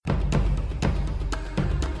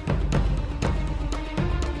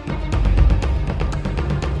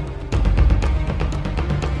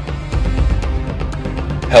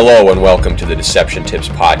Hello and welcome to the Deception Tips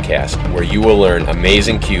podcast, where you will learn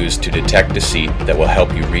amazing cues to detect deceit that will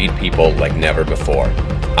help you read people like never before.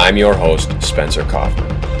 I'm your host, Spencer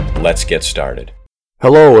Kaufman. Let's get started.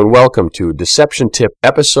 Hello and welcome to Deception Tip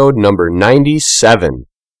episode number 97.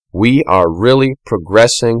 We are really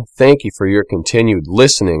progressing. Thank you for your continued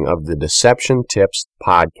listening of the Deception Tips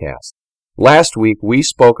podcast. Last week we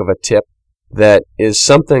spoke of a tip that is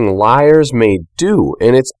something liars may do,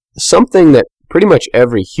 and it's something that pretty much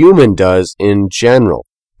every human does in general.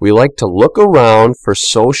 We like to look around for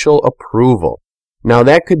social approval. Now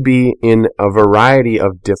that could be in a variety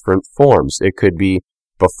of different forms. It could be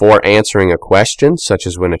before answering a question, such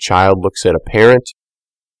as when a child looks at a parent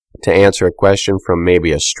to answer a question from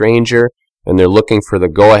maybe a stranger, and they're looking for the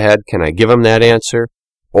go-ahead, can I give them that answer?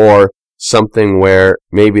 Or something where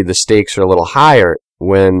maybe the stakes are a little higher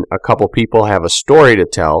when a couple people have a story to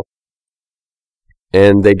tell,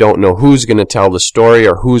 and they don't know who's going to tell the story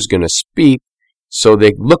or who's going to speak, so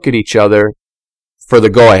they look at each other for the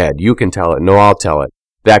go-ahead. You can tell it. No, I'll tell it.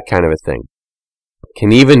 That kind of a thing.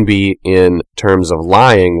 Can even be in terms of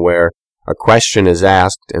lying, where a question is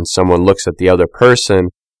asked and someone looks at the other person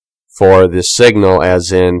for the signal,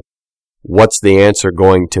 as in, what's the answer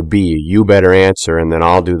going to be? You better answer, and then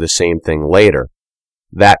I'll do the same thing later.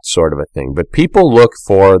 That sort of a thing. But people look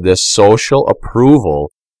for this social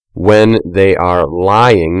approval when they are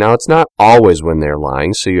lying. Now, it's not always when they're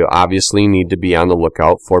lying, so you obviously need to be on the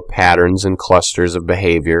lookout for patterns and clusters of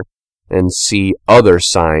behavior and see other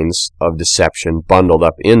signs of deception bundled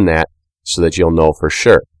up in that so that you'll know for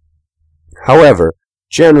sure. However,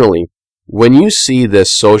 generally, when you see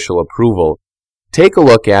this social approval, take a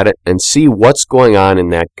look at it and see what's going on in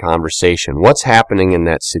that conversation, what's happening in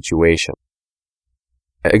that situation.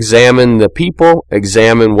 Examine the people,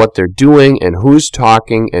 examine what they're doing and who's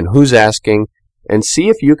talking and who's asking, and see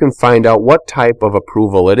if you can find out what type of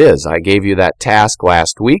approval it is. I gave you that task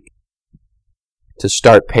last week to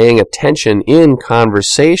start paying attention in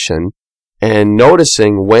conversation and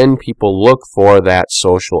noticing when people look for that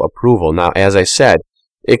social approval. Now, as I said,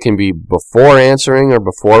 it can be before answering or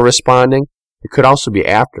before responding. It could also be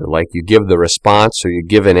after, like you give the response or you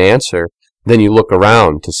give an answer, then you look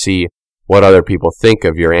around to see what other people think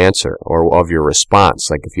of your answer or of your response.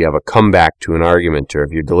 Like if you have a comeback to an argument or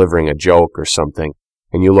if you're delivering a joke or something,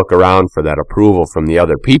 and you look around for that approval from the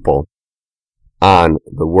other people on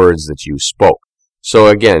the words that you spoke. So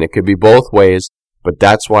again, it could be both ways, but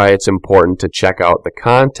that's why it's important to check out the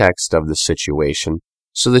context of the situation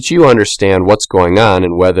so that you understand what's going on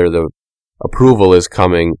and whether the approval is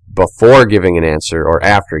coming before giving an answer or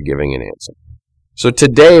after giving an answer. So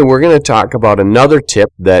today we're going to talk about another tip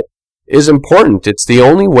that is important. It's the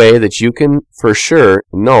only way that you can for sure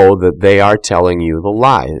know that they are telling you the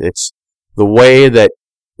lie. It's the way that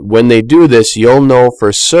when they do this, you'll know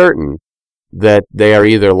for certain that they are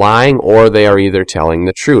either lying or they are either telling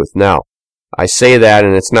the truth. Now, I say that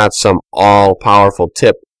and it's not some all-powerful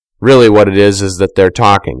tip. Really what it is that they're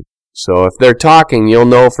talking. So if they're talking, you'll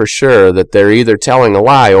know for sure that they're either telling a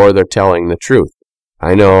lie or they're telling the truth.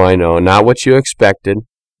 I know, not what you expected,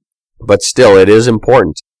 but still it is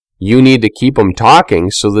important. You need to keep them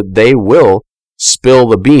talking so that they will spill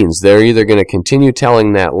the beans. They're either going to continue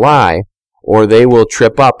telling that lie or they will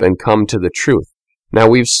trip up and come to the truth. Now,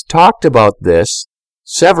 we've talked about this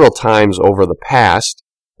several times over the past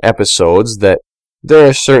episodes, that there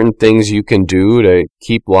are certain things you can do to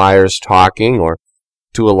keep liars talking or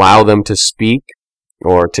to allow them to speak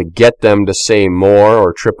or to get them to say more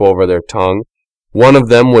or trip over their tongue. One of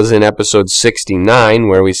them was in episode 69,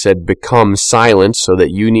 where we said become silent, so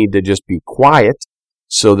that you need to just be quiet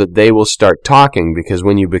so that they will start talking, because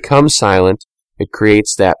when you become silent, it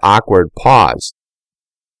creates that awkward pause.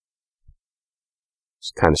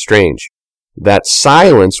 It's kind of strange. That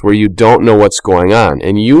silence where you don't know what's going on,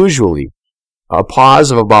 and usually a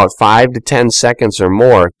pause of about 5 to 10 seconds or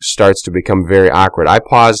more starts to become very awkward. I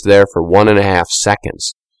paused there for 1.5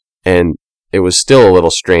 seconds, and it was still a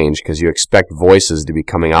little strange because you expect voices to be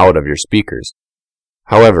coming out of your speakers.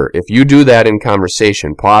 However, if you do that in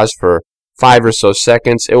conversation, pause for 5 or so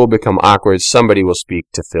seconds, it will become awkward. Somebody will speak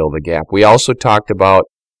to fill the gap. We also talked about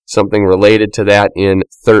something related to that in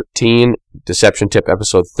 13. Deception Tip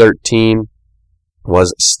episode 13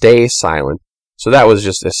 was stay silent. So that was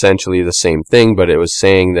just essentially the same thing, but it was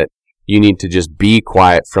saying that you need to just be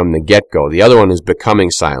quiet from the get-go. The other one is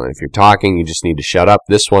becoming silent. If you're talking, you just need to shut up.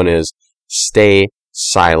 This one is stay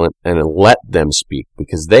silent and let them speak,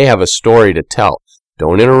 because they have a story to tell.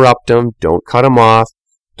 Don't interrupt them. Don't cut them off.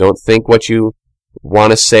 Don't think what you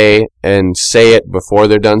want to say and say it before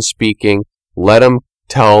they're done speaking. Let them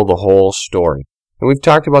tell the whole story. And we've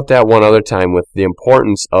talked about that one other time with the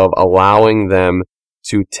importance of allowing them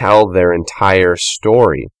to tell their entire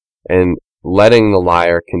story and letting the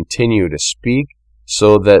liar continue to speak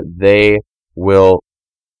so that they will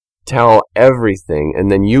tell everything,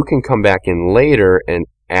 and then you can come back in later and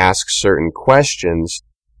ask certain questions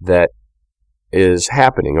that is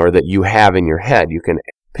happening or that you have in your head. You can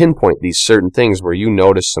pinpoint these certain things where you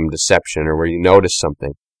notice some deception or where you notice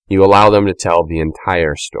something. You allow them to tell the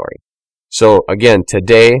entire story. So again,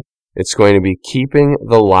 today it's going to be keeping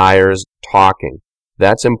the liars talking.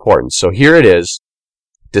 That's important. So here it is,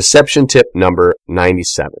 deception tip number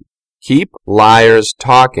 97. Keep liars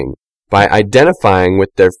talking by identifying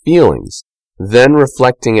with their feelings, then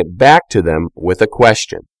reflecting it back to them with a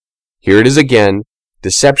question. Here it is again,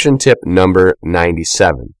 deception tip number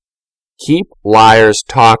 97. Keep liars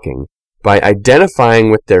talking by identifying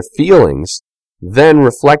with their feelings, then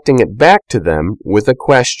reflecting it back to them with a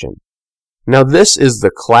question. Now this is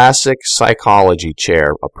the classic psychology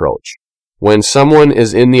chair approach. When someone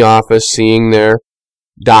is in the office seeing their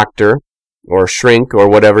doctor or shrink or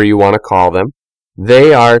whatever you want to call them,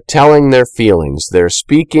 they are telling their feelings. They're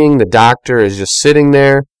speaking. The doctor is just sitting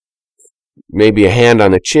there, maybe a hand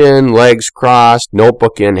on the chin, legs crossed,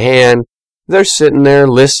 notebook in hand. They're sitting there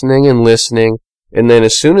listening and listening, and then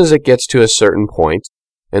as soon as it gets to a certain point,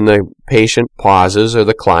 and the patient pauses or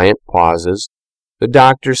the client pauses, the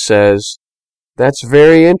doctor says, "That's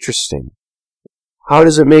very interesting. How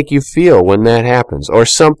does it make you feel when that happens?" Or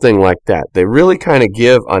something like that. They really kind of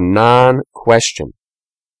give a non-question.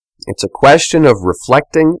 It's a question of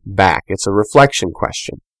reflecting back. It's a reflection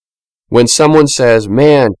question. When someone says,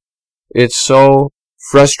 "Man, it's so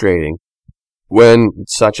frustrating when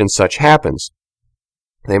such and such happens,"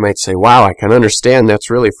 they might say, "Wow, I can understand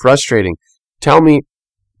that's really frustrating. Tell me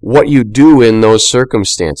what you do in those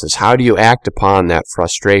circumstances. How do you act upon that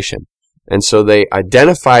frustration?" And so they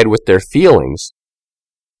identified with their feelings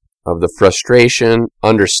of the frustration,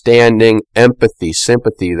 understanding, empathy,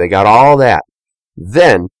 sympathy. They got all that.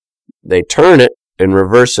 Then they turn it and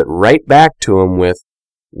reverse it right back to them with,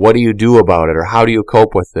 what do you do about it, or how do you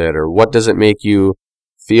cope with it, or what does it make you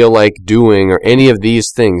feel like doing, or any of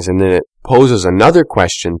these things. And then it poses another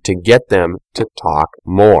question to get them to talk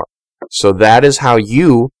more. So that is how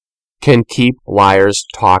you can keep liars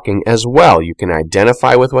talking as well. You can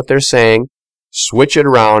identify with what they're saying, switch it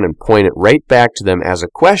around, and point it right back to them as a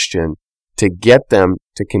question to get them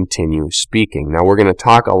to continue speaking. Now we're going to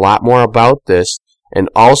talk a lot more about this and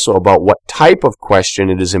also about what type of question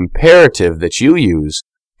it is imperative that you use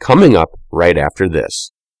coming up right after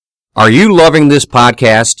this. Are you loving this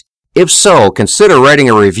podcast? If so, consider writing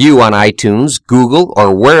a review on iTunes, Google,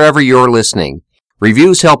 or wherever you're listening.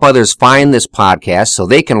 Reviews help others find this podcast so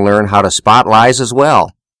they can learn how to spot lies as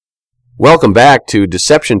well. Welcome back to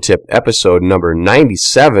Deception Tip episode number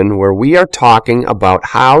 97, where we are talking about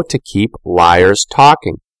how to keep liars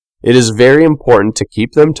talking. It is very important to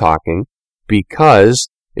keep them talking because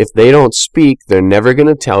if they don't speak, they're never going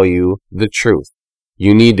to tell you the truth.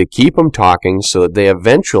 You need to keep them talking so that they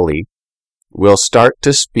eventually will start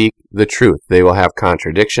to speak the truth. They will have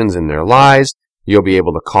contradictions in their lies. You'll be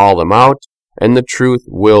able to call them out, and the truth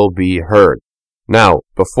will be heard. Now,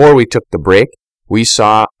 before we took the break, we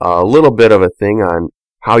saw a little bit of a thing on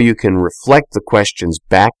how you can reflect the questions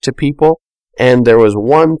back to people, and there was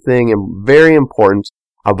one thing very important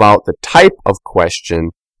about the type of question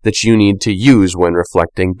that you need to use when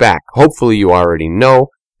reflecting back. Hopefully you already know,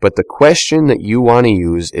 but the question that you want to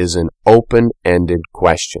use is an open-ended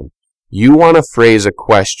question. You want to phrase a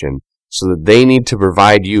question so that they need to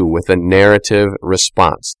provide you with a narrative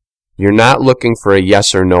response. You're not looking for a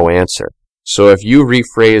yes or no answer. So if you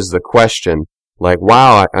rephrase the question like,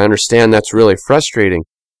 "Wow, I understand that's really frustrating.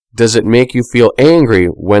 Does it make you feel angry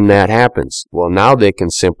when that happens?" Well, now they can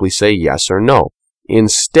simply say yes or no.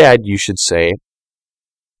 Instead, you should say,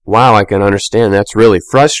 "Wow, I can understand that's really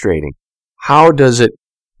frustrating. How does it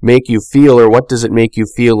make you feel, or what does it make you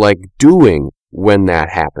feel like doing when that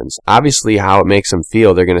happens?" Obviously, how it makes them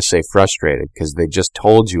feel, they're going to say frustrated because they just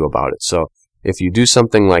told you about it. So if you do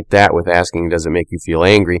something like that with asking, "Does it make you feel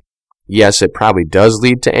angry?" Yes, it probably does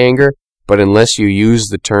lead to anger, but unless you use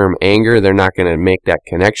the term anger, they're not going to make that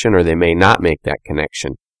connection, or they may not make that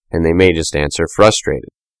connection, and they may just answer frustrated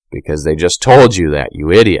because they just told you that,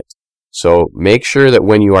 you idiot. So make sure that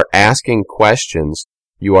when you are asking questions,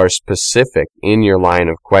 you are specific in your line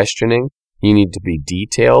of questioning. You need to be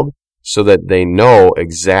detailed so that they know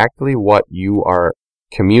exactly what you are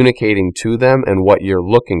communicating to them and what you're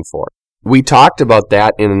looking for. We talked about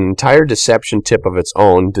that in an entire deception tip of its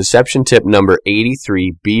own. Deception tip number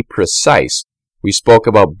 83, be precise. We spoke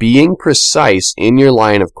about being precise in your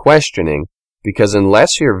line of questioning because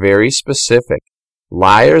unless you're very specific,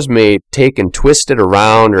 liars may take and twist it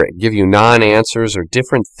around or give you non-answers or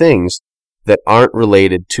different things that aren't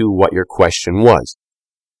related to what your question was.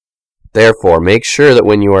 Therefore, make sure that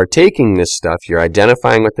when you are taking this stuff, you're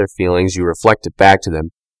identifying with their feelings, you reflect it back to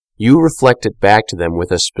them. You reflect it back to them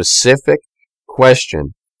with a specific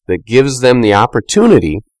question that gives them the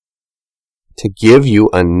opportunity to give you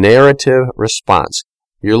a narrative response.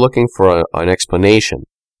 You're looking for an explanation.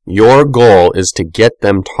 Your goal is to get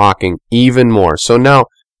them talking even more. So now,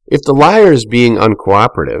 if the liar is being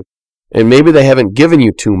uncooperative, and maybe they haven't given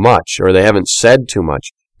you too much, or they haven't said too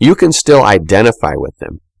much, you can still identify with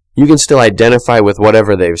them. You can still identify with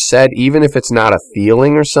whatever they've said, even if it's not a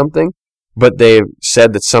feeling or something, but they've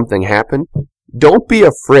said that something happened. Don't be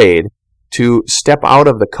afraid to step out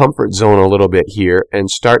of the comfort zone a little bit here and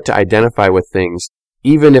start to identify with things,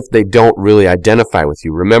 even if they don't really identify with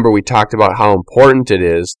you. Remember, we talked about how important it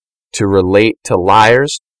is to relate to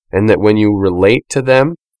liars, and that when you relate to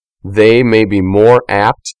them, they may be more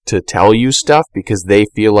apt to tell you stuff because they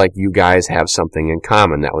feel like you guys have something in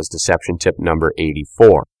common. That was deception tip number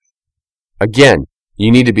 84. Again,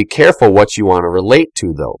 you need to be careful what you want to relate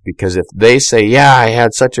to, though, because if they say, yeah, I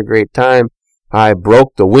had such a great time, I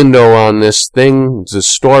broke the window on this thing, the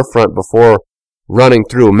storefront before running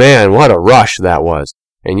through, man, what a rush that was.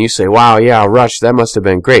 And you say, wow, yeah, a rush, that must have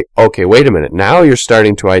been great. Okay, wait a minute. Now you're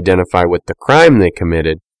starting to identify with the crime they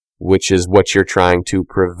committed, which is what you're trying to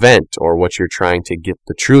prevent or what you're trying to get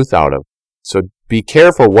the truth out of. So be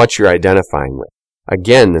careful what you're identifying with.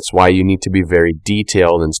 Again, that's why you need to be very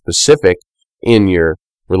detailed and specific in your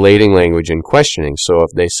relating language and questioning. So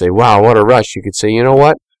if they say, wow, what a rush, you could say, you know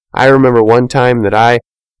what? I remember one time that I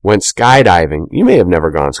went skydiving. You may have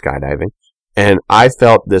never gone skydiving. And I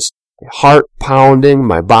felt this heart pounding.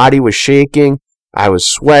 My body was shaking. I was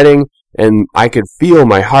sweating. And I could feel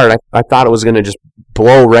my heart. I thought it was going to just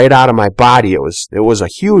blow right out of my body. It was a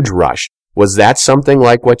huge rush. Was that something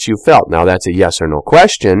like what you felt? Now, that's a yes or no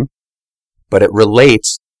question, but it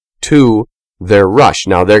relates to their rush.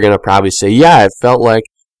 Now, they're going to probably say, yeah, it felt like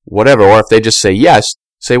whatever. Or if they just say yes,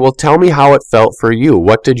 say, well, tell me how it felt for you.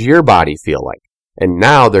 What did your body feel like? And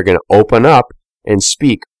now they're going to open up and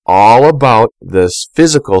speak all about the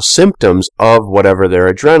physical symptoms of whatever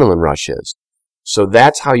their adrenaline rush is. So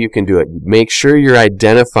that's how you can do it. Make sure you're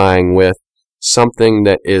identifying with something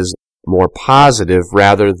that is more positive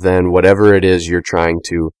rather than whatever it is you're trying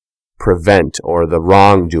to prevent or the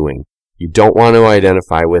wrongdoing. You don't want to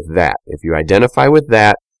identify with that. If you identify with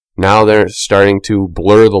that, now they're starting to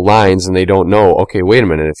blur the lines and they don't know, okay, wait a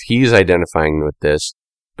minute, if he's identifying with this,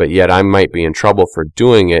 but yet I might be in trouble for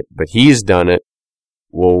doing it, but he's done it,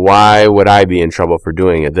 well, why would I be in trouble for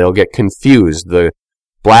doing it? They'll get confused. The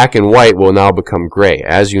black and white will now become gray.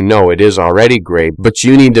 As you know, it is already gray, but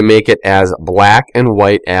you need to make it as black and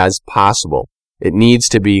white as possible. It needs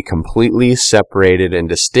to be completely separated and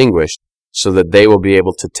distinguished so that they will be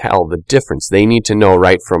able to tell the difference. They need to know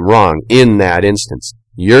right from wrong in that instance.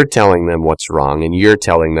 You're telling them what's wrong and you're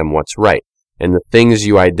telling them what's right. And the things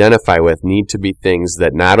you identify with need to be things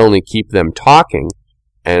that not only keep them talking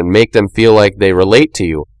and make them feel like they relate to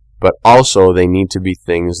you, but also they need to be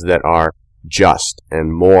things that are just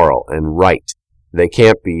and moral and right. They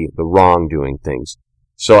can't be the wrongdoing things.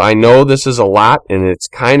 So I know this is a lot and it's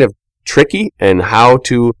kind of tricky and how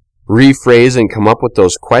to rephrase and come up with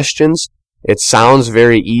those questions. It sounds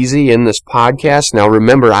very easy in this podcast. Now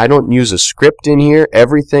remember, I don't use a script in here.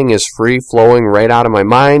 Everything is free flowing right out of my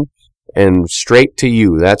mind and straight to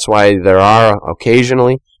you. That's why there are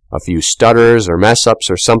occasionally a few stutters or mess ups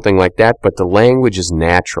or something like that, but the language is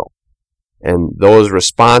natural. And those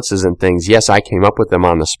responses and things, yes, I came up with them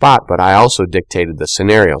on the spot, but I also dictated the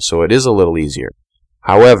scenario, so it is a little easier.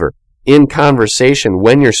 However, in conversation,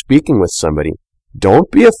 when you're speaking with somebody,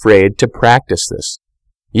 don't be afraid to practice this.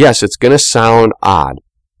 Yes, it's going to sound odd.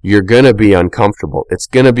 You're going to be uncomfortable. It's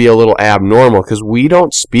going to be a little abnormal because we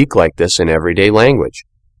don't speak like this in everyday language.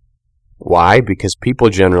 Why? Because people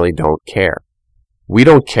generally don't care. We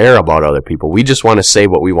don't care about other people. We just want to say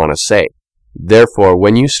what we want to say. Therefore,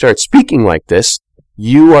 when you start speaking like this,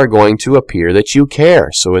 you are going to appear that you care.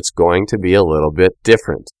 So it's going to be a little bit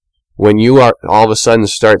different. When you are all of a sudden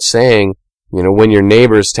start saying, when your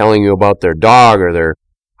neighbor's telling you about their dog or their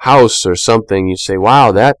house or something, you say,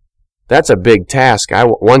 wow, that's a big task.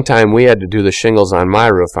 One time we had to do the shingles on my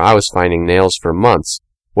roof. I was finding nails for months.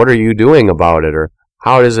 What are you doing about it? Or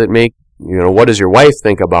how does it make, what does your wife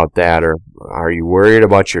think about that? Or are you worried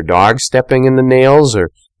about your dog stepping in the nails?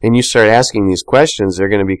 And you start asking these questions, they're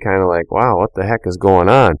going to be kind of like, wow, what the heck is going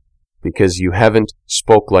on? Because you haven't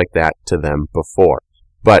spoke like that to them before.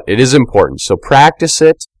 But it is important. So practice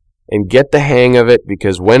it and get the hang of it,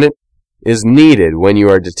 because when it is needed, when you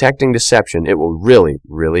are detecting deception, it will really,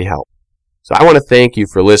 really help. So I want to thank you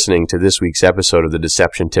for listening to this week's episode of the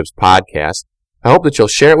Deception Tips Podcast. I hope that you'll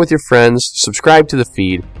share it with your friends, subscribe to the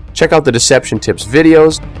feed, check out the Deception Tips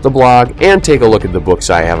videos, the blog, and take a look at the books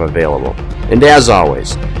I have available. And as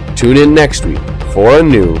always, tune in next week for a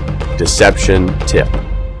new Deception Tip.